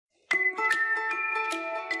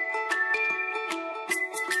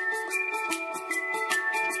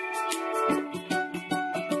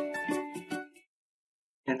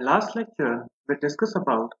In last lecture, we discussed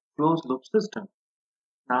about closed loop system.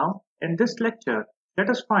 Now, in this lecture, let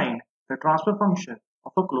us find the transfer function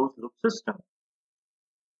of a closed loop system.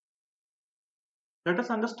 Let us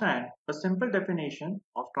understand a simple definition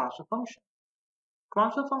of transfer function.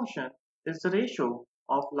 Transfer function is the ratio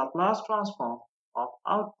of Laplace transform of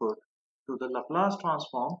output to the Laplace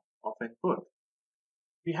transform of input.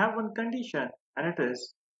 We have one condition, and it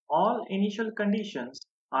is all initial conditions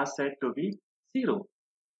are said to be 0.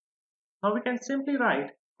 Now we can simply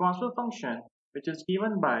write transfer function, which is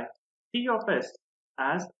given by T of S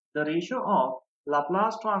as the ratio of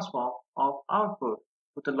Laplace transform of output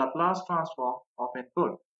to the Laplace transform of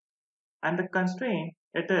input. And the constraint,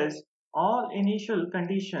 it is all initial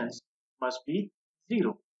conditions must be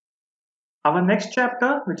 0. Our next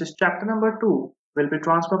chapter, which is chapter number 2, will be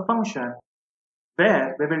transfer function,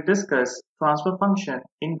 where we will discuss transfer function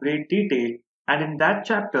in great detail, and in that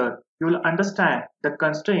chapter you will understand the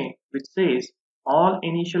constraint which says all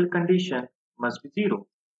initial condition must be 0.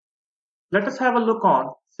 Let us have a look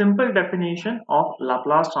on simple definition of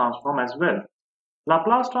Laplace transform as well.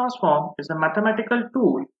 Laplace transform is a mathematical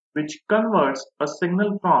tool which converts a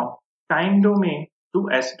signal from time domain to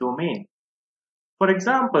S domain. For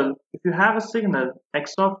example, if you have a signal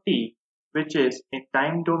x of t which is in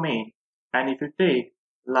time domain, and if you take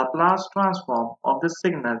Laplace transform of the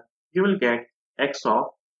signal, you will get x of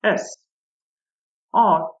s.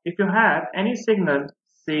 Or if you have any signal,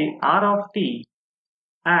 say r of t,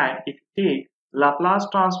 and if you take Laplace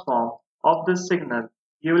transform of this signal,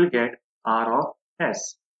 you will get r of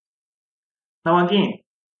s. Now again,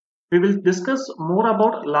 we will discuss more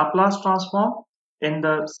about Laplace transform in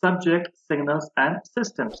the subject signals and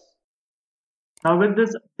systems. Now with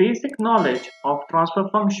this basic knowledge of transfer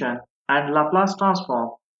function and Laplace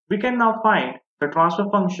transform, we can now find the transfer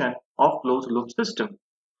function of closed loop system.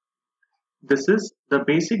 This is the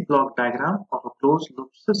basic block diagram of a closed loop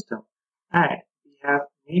system, and we have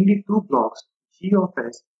mainly two blocks, G of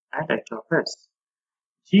S and H of S.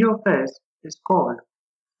 G of S is called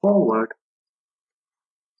forward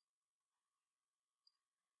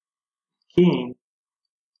gain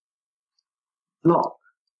block.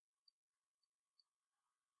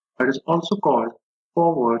 It is also called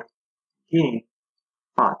forward gain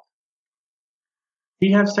path.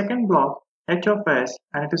 We have second block H of S,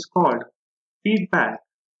 and it is called feedback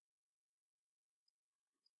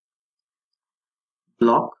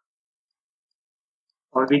block,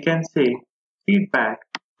 or we can say feedback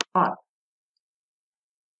path.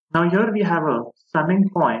 Now here we have a summing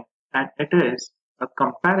point, and it is a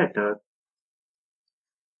comparator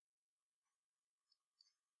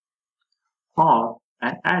or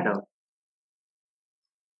an adder.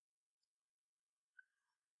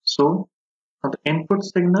 So the input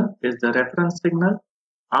signal is the reference signal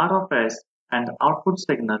R of S, and the output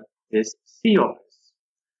signal is C of S.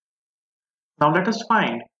 Now let us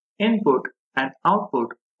find input and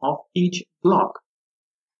output of each block.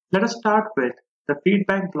 Let us start with the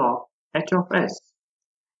feedback block H of S.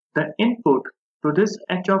 The input to this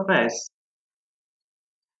H of S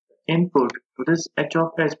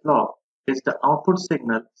block is the output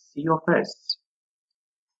signal C of S.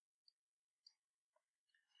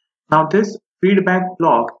 Now this feedback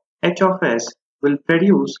block H of S will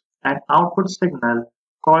produce an output signal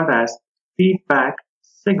called as feedback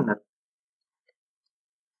signal.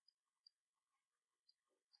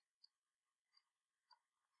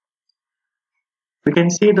 We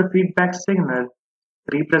can see the feedback signal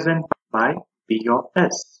represented by B of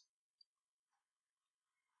S.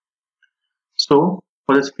 So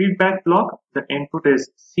for this feedback block, the input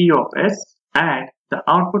is C of S, and the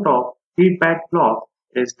output of feedback block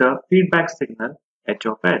is the feedback signal H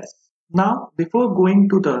of S. Now, before going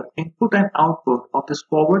to the input and output of this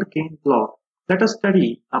forward gain block, let us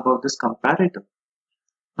study about this comparator.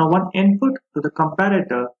 Now, one input to the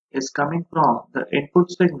comparator is coming from the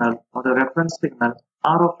input signal or the reference signal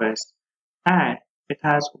R of S, and it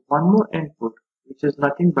has one more input which is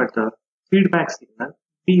nothing but the feedback signal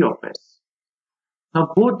B of S.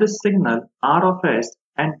 Now, both this signal R of S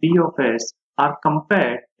and B of S are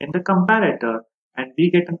compared in the comparator, and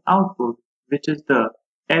we get an output which is the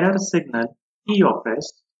error signal E of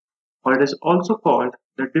S, or it is also called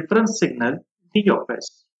the difference signal D of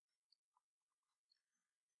S.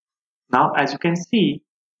 Now as you can see,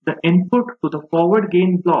 the input to the forward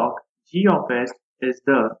gain block G of S is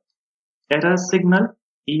the error signal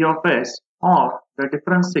E of S or the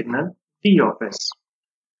difference signal D of S,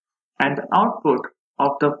 and the output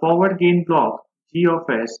of the forward gain block G of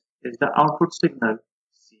S is the output signal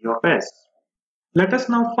C of S. Let us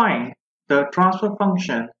now find the transfer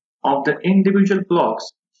function of the individual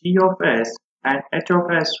blocks G of S and H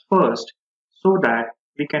of S first so that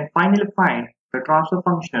we can finally find the transfer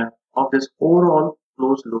function of this overall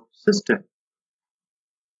closed loop system.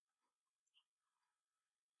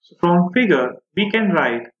 So from figure, we can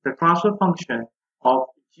write the transfer function of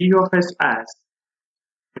G of S as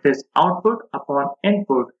it is output upon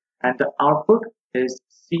input and the output is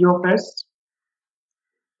C of S.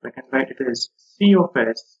 I can write it as C of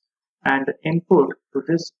S and the input to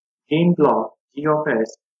this gain block G of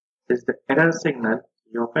S is the error signal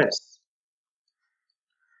G of S.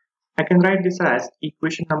 I can write this as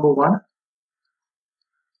equation number 1.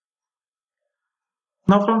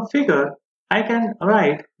 Now from figure, I can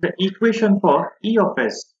write the equation for E of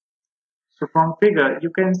S. So from figure, you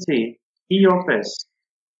can see E of S.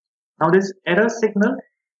 Now this error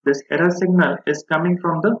signal is coming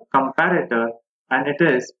from the comparator and it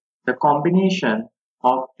is the combination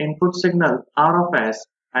of input signal R of S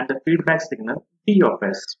and the feedback signal D of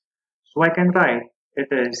S. So I can write it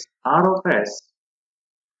is R of S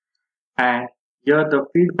and here the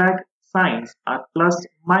feedback signs are plus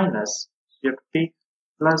minus. So you have to take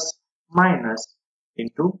plus minus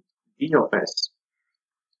into D of S.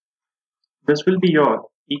 This will be your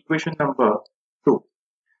equation number 2.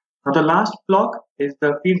 Now the last block is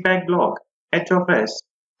the feedback block H of S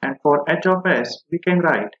and for H of S we can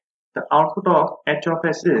write the output of H of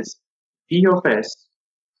S is D of S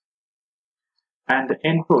and the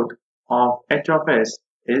input of H of S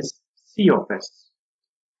is C of S.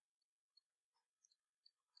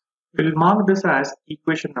 We will mark this as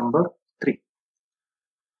equation number 3.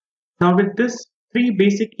 Now with this 3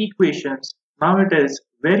 basic equations, now it is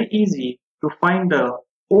very easy to find the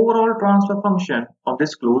overall transfer function of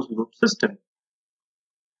this closed loop system.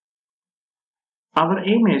 Our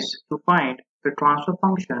aim is to find the transfer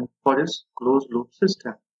function for this closed loop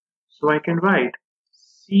system. So I can write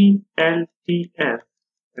CLTF,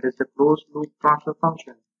 that is the closed loop transfer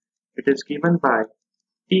function. It is given by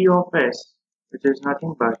T of S, which is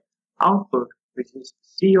nothing but output, which is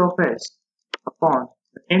C of S, upon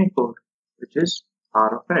the input, which is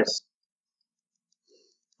R of S.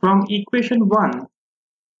 From equation 1,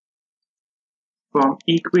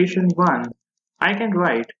 I can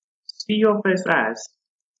write C of S as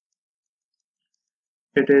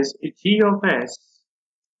it is G of S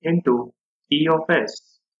into E of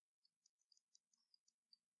S.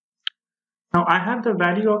 Now I have the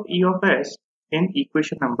value of E of S in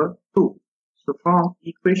equation number 2. So from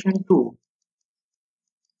equation 2,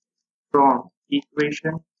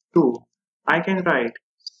 I can write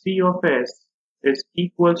C of S is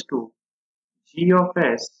equals to G of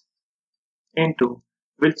S into,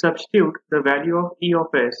 we'll substitute the value of E of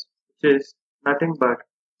S, which is nothing but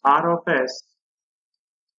R of S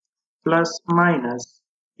plus minus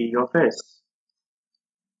E of S.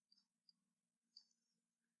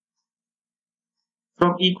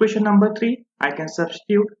 From equation number 3, I can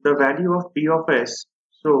substitute the value of B of S.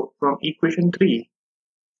 So from equation 3,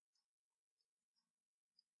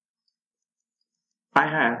 I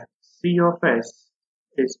have C of S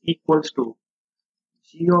is equals to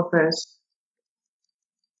G of S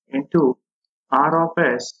into R of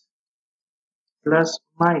S plus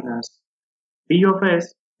minus B of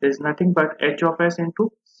S is nothing but H of S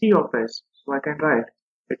into C of S. So I can write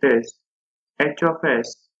it is H of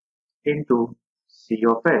S into C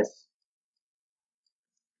of S.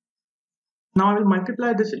 Now I will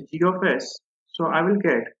multiply this G of S. So I will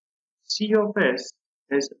get C of S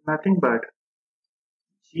is nothing but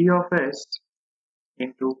G of S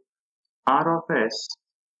into R of S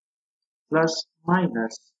plus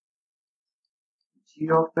minus G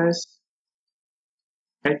of S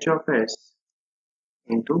H of S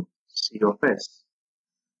into C of S.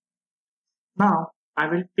 Now I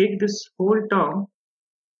will take this whole term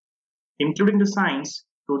including the signs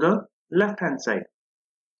to the left hand side.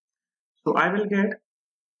 So I will get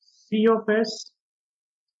C of S.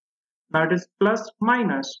 Now it is plus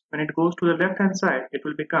minus. When it goes to the left hand side, it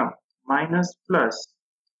will become minus plus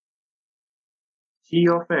G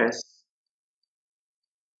of S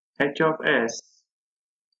H of S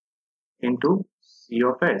into C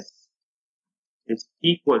of S is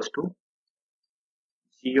equals to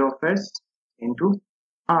G of S into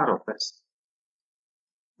R of S.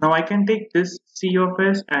 Now I can take this C of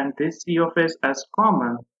S and this C of S as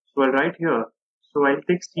common. So I'll write here. So I'll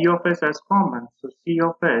take C of S as common. So C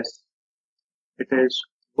of S, it is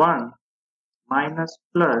 1 minus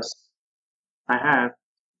plus I have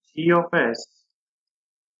G of S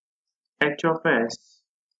H of S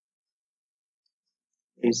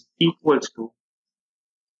is equals to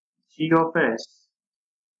G of S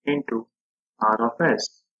into R of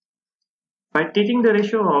S. By taking the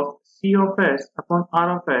ratio of C of S upon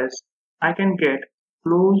R of S, I can get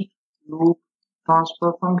closed loop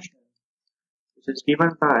transfer function, which is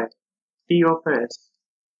given by T of S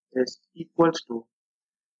is equals to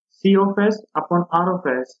C of S upon R of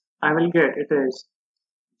S. I will get it is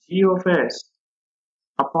G of S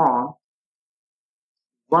upon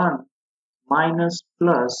 1 minus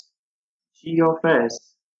plus G of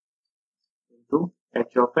S into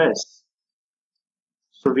H of S.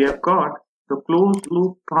 So we have got the closed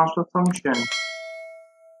loop transfer function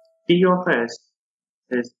T of S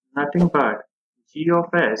is nothing but G of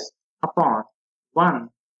S upon 1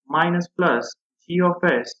 minus plus G of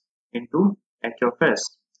S into H of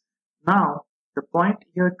S. Now the point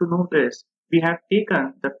here to note is we have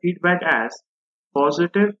taken the feedback as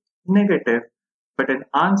positive, negative, but in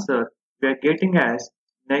answer we are getting as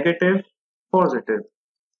negative, positive.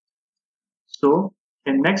 So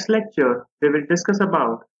in next lecture we will discuss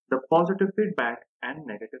about the positive feedback and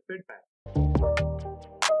negative feedback.